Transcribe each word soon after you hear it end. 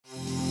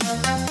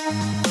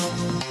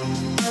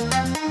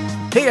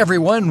Hey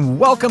everyone,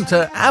 welcome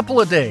to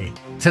Apple a Day.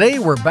 Today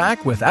we're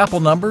back with Apple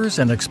numbers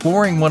and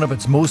exploring one of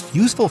its most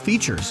useful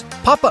features,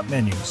 pop-up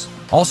menus.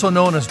 Also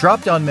known as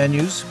drop-down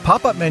menus,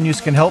 pop-up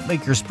menus can help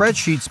make your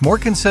spreadsheets more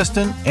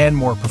consistent and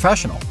more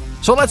professional.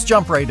 So let's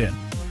jump right in.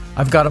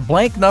 I've got a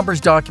blank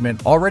numbers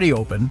document already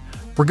open.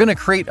 We're going to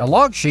create a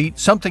log sheet,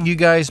 something you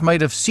guys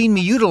might have seen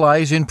me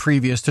utilize in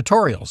previous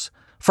tutorials.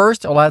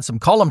 First, I'll add some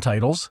column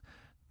titles,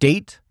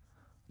 date,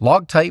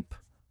 log type,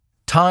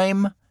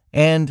 time,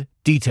 and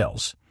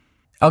details.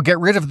 I'll get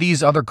rid of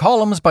these other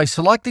columns by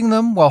selecting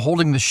them while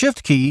holding the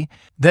Shift key,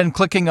 then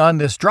clicking on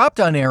this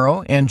drop-down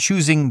arrow and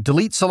choosing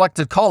Delete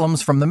Selected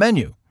Columns from the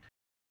menu.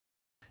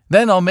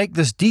 Then I'll make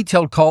this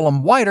detailed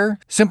column wider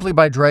simply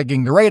by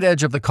dragging the right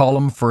edge of the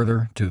column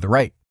further to the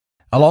right.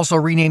 I'll also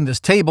rename this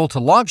table to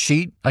Log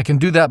Sheet. I can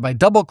do that by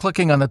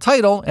double-clicking on the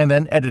title and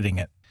then editing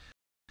it.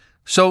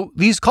 So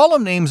these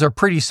column names are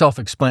pretty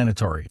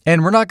self-explanatory,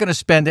 and we're not going to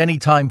spend any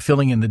time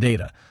filling in the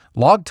data.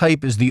 Log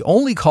type is the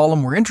only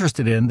column we're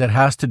interested in that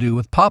has to do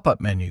with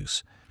pop-up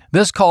menus.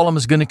 This column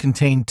is going to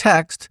contain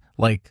text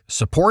like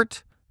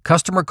support,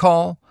 customer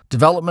call,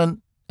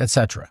 development,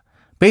 etc.,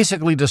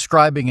 basically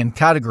describing and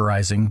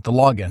categorizing the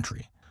log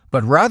entry.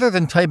 But rather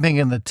than typing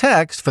in the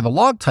text for the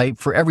log type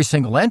for every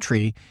single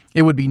entry,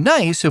 it would be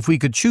nice if we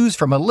could choose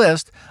from a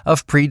list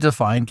of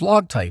predefined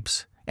log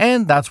types.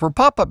 And that's where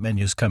pop-up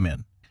menus come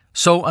in.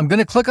 So I'm going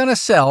to click on a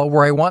cell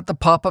where I want the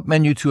pop-up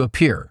menu to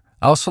appear.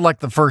 I'll select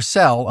the first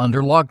cell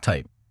under Log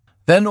Type.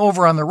 Then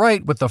over on the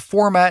right with the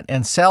Format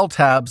and Cell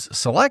tabs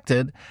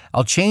selected,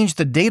 I'll change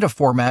the data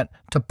format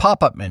to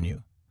Pop-up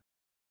Menu.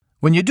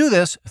 When you do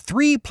this,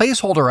 3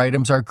 placeholder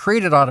items are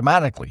created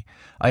automatically,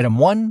 Item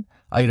 1,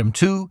 Item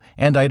 2,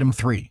 and Item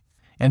 3.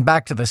 And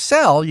back to the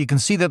cell, you can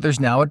see that there's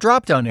now a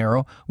drop-down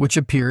arrow which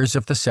appears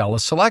if the cell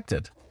is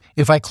selected.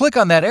 If I click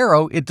on that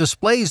arrow, it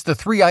displays the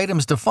 3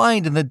 items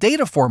defined in the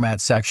Data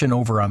Format section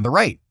over on the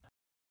right.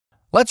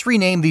 Let's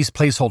rename these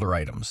placeholder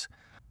items.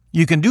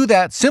 You can do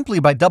that simply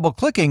by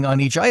double-clicking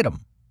on each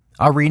item.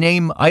 I'll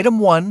rename Item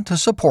 1 to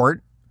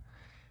Support,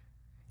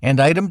 and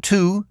Item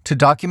 2 to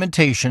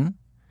Documentation,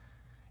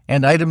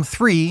 and Item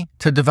 3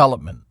 to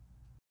Development.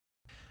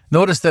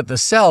 Notice that the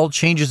cell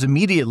changes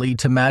immediately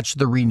to match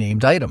the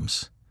renamed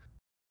items.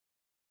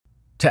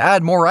 To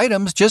add more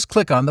items, just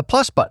click on the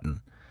plus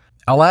button.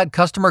 I'll add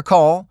Customer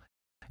Call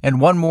and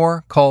one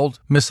more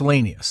called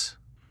Miscellaneous.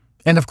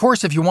 And of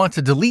course, if you want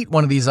to delete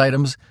one of these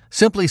items,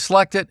 simply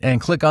select it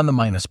and click on the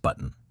minus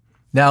button.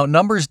 Now,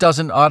 Numbers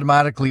doesn't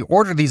automatically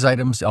order these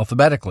items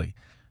alphabetically,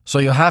 so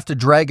you'll have to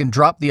drag and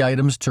drop the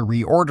items to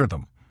reorder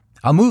them.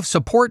 I'll move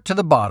Support to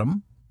the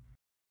bottom,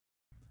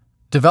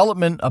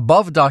 Development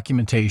above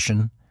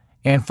Documentation,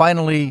 and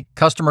finally,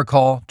 Customer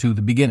Call to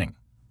the beginning.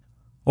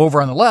 Over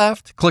on the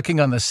left, clicking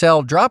on the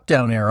cell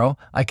drop-down arrow,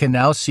 I can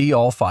now see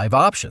all 5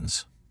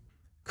 options.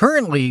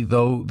 Currently,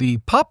 though, the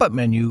pop-up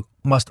menu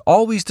must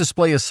always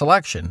display a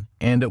selection,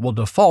 and it will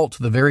default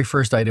to the very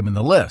first item in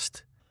the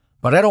list.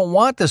 But I don't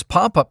want this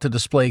pop-up to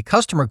display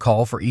customer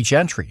call for each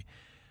entry.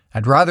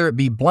 I'd rather it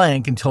be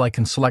blank until I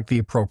can select the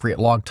appropriate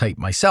log type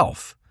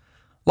myself.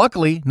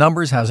 Luckily,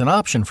 Numbers has an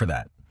option for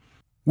that.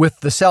 With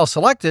the cell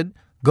selected,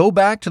 go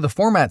back to the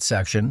Format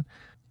section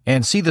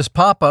and see this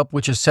pop-up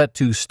which is set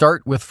to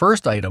Start with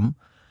First Item.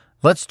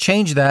 Let's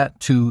change that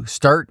to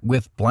Start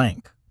with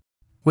Blank.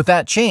 With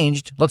that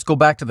changed, let's go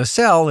back to the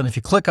cell, and if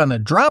you click on the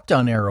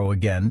drop-down arrow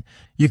again,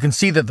 you can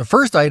see that the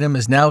first item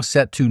is now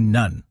set to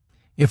None.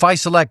 If I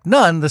select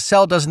None, the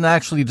cell doesn't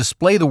actually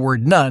display the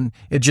word None,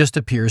 it just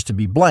appears to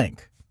be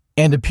blank.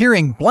 And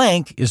appearing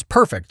blank is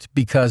perfect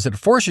because it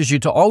forces you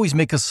to always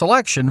make a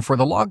selection for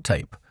the log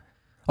type.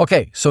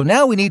 Okay, so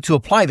now we need to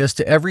apply this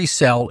to every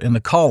cell in the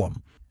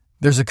column.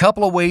 There's a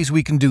couple of ways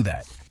we can do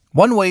that.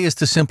 One way is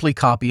to simply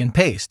copy and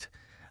paste.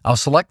 I'll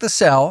select the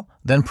cell,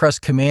 then press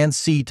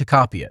Command-C to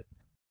copy it.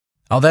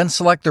 I'll then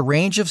select the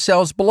range of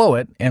cells below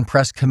it and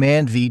press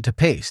Command-V to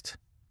paste.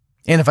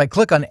 And if I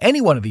click on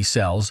any one of these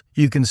cells,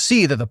 you can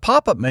see that the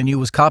pop-up menu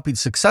was copied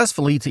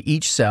successfully to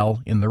each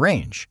cell in the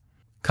range.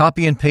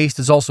 Copy and paste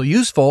is also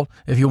useful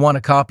if you want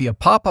to copy a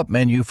pop-up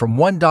menu from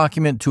one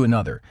document to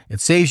another.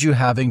 It saves you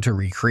having to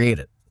recreate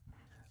it.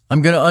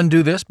 I'm going to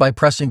undo this by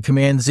pressing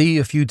Command-Z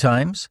a few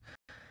times.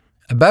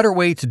 A better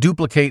way to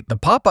duplicate the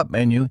pop-up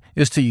menu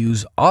is to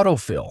use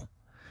autofill.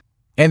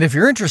 And if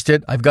you're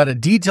interested, I've got a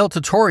detailed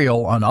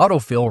tutorial on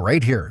autofill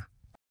right here.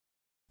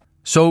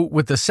 So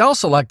with the cell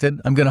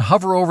selected, I'm going to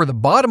hover over the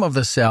bottom of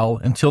the cell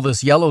until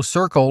this yellow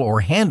circle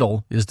or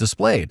handle is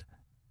displayed.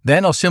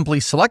 Then I'll simply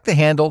select the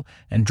handle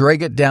and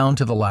drag it down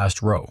to the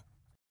last row.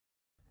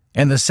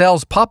 And the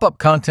cell's pop-up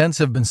contents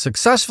have been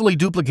successfully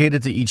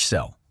duplicated to each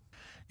cell.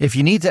 If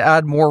you need to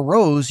add more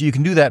rows, you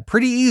can do that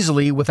pretty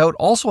easily without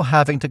also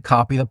having to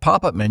copy the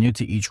pop-up menu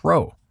to each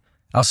row.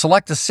 I'll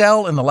select a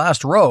cell in the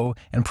last row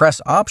and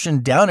press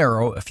Option down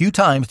arrow a few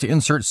times to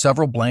insert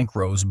several blank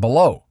rows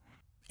below.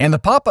 And the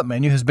pop-up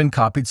menu has been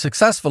copied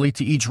successfully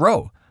to each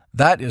row.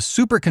 That is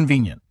super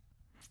convenient.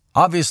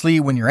 Obviously,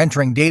 when you're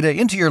entering data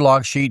into your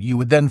log sheet, you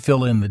would then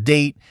fill in the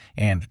date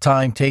and the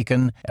time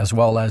taken, as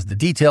well as the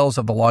details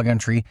of the log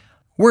entry.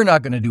 We're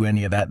not going to do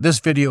any of that.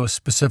 This video is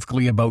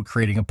specifically about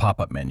creating a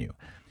pop-up menu.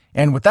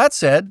 And with that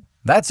said,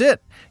 that's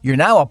it. You're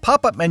now a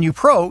pop-up menu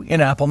pro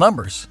in Apple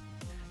Numbers.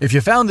 If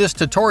you found this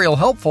tutorial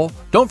helpful,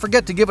 don't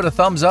forget to give it a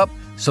thumbs up,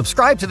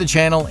 subscribe to the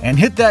channel, and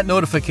hit that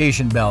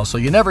notification bell so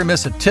you never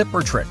miss a tip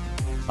or trick.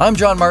 I'm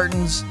John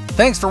Martins.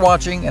 Thanks for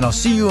watching, and I'll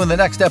see you in the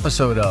next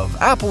episode of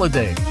Apple a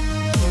Day.